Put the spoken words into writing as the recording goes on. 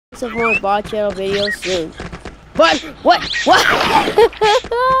Some more bot channel videos soon. What?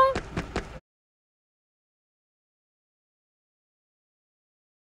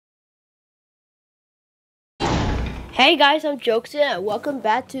 Hey guys, I'm Joexian and welcome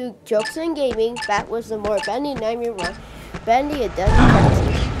back to Joexian Gaming. Back with some more Bendy and Run. Bendy and Texas.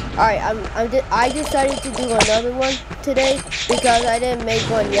 Alright, I decided to do another one today because I didn't make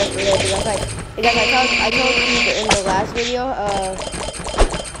one yesterday I told you in the last video,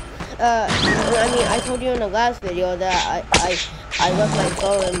 I told you in the last video that I left my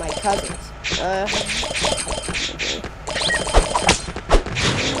phone in my cousin's.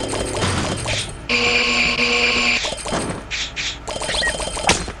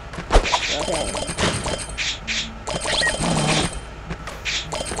 Okay.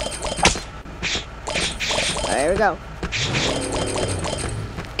 Alright, here we go.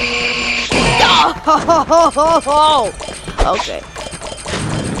 Oh! Okay.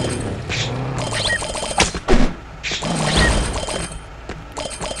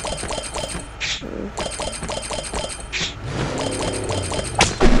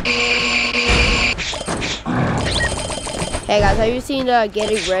 Hey guys, have you seen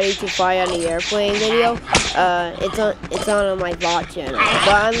getting ready to fly on the airplane video? It's on my bot channel.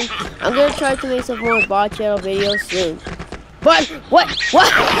 But I'm gonna try to make some more bot channel videos soon. What?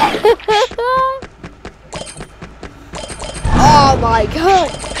 Oh my god!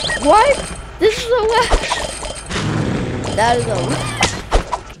 What? This is a lag. That is a lag.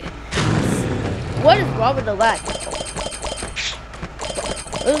 What is wrong with the lag?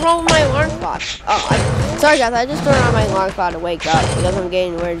 What's wrong with my alarm clock? Oh, sorry guys, I just turned on my alarm clock to wake up because I'm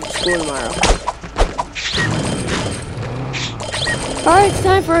getting ready to school tomorrow. Alright, it's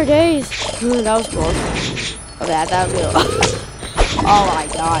time for a days. That was close. Okay, I thought it was gonna... Oh my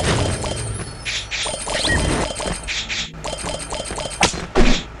god.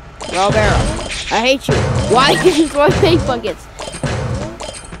 Well, Barrel, I hate you. Why did you throw paint buckets?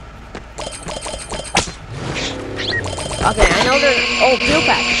 Okay, I know there's... Oh, fuel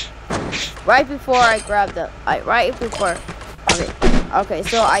pack. Right before I grabbed the... right before... Okay,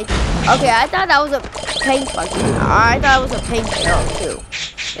 so I thought that was a paint bucket. I thought it was a paint barrel, too.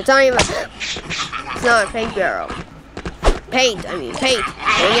 It's not even... It's not a paint barrel. Paint. Dang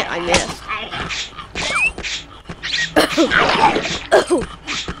it, I missed.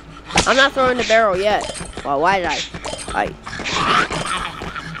 I'm not throwing the barrel yet. Well, why did I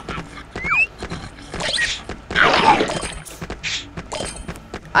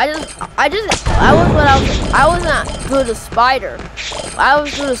was not through the spider. I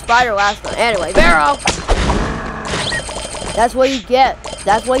was through the spider last time. Anyway, barrel. That's what you get.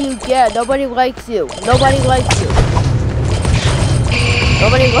 That's what you get. Nobody likes you. Nobody likes you.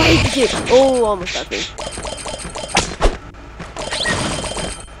 Nobody likes you. Oh, almost got me.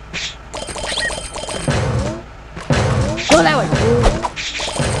 Go that way.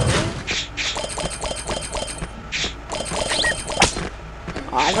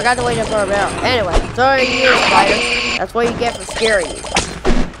 Oh, I forgot to wait up for a barrel. Anyway, sorry you, spider. That's what you get for scaring me.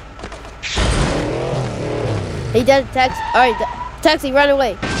 He did text. Alright, taxi, run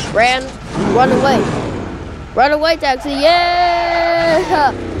away. Run away. Run away, taxi.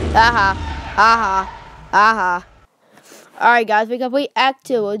 Yeah! Aha. Alright, guys, we complete Act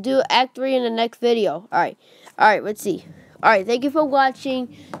 2. We'll do Act 3 in the next video. Alright, let's see. Alright, thank you for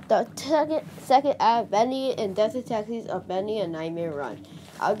watching the second act, Bendy and Desert Taxis of Bendy and Nightmare Run.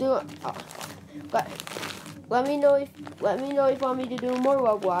 I'll do it. But let me know if you want me to do more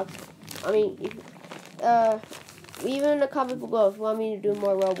Roblox. I mean, even in the comment below if you want me to do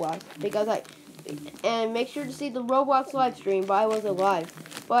more Roblox, because and make sure to see the Roblox live stream. But I wasn't live.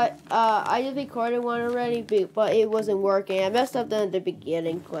 But I just recorded one already, but it wasn't working. I messed up the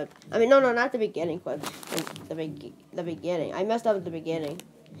beginning clip. I mean, no, not the beginning clip. The beginning. I messed up at the beginning.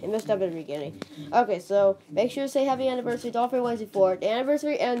 Okay, so make sure to say happy anniversary to all for Wednesday 4. The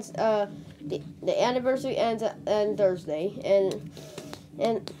anniversary ends. The anniversary ends on Thursday, and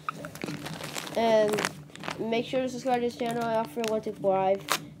make sure to subscribe to this channel. I offer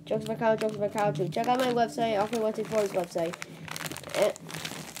 125. Jokes about cow too. Check out my website. I offer 124's website.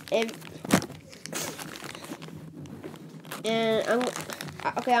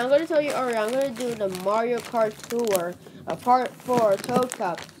 I'm going to tell you already, I'm going to do the Mario Kart Tour, Part 4 Toad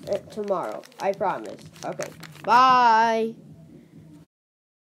Cup tomorrow. I promise. Okay, bye.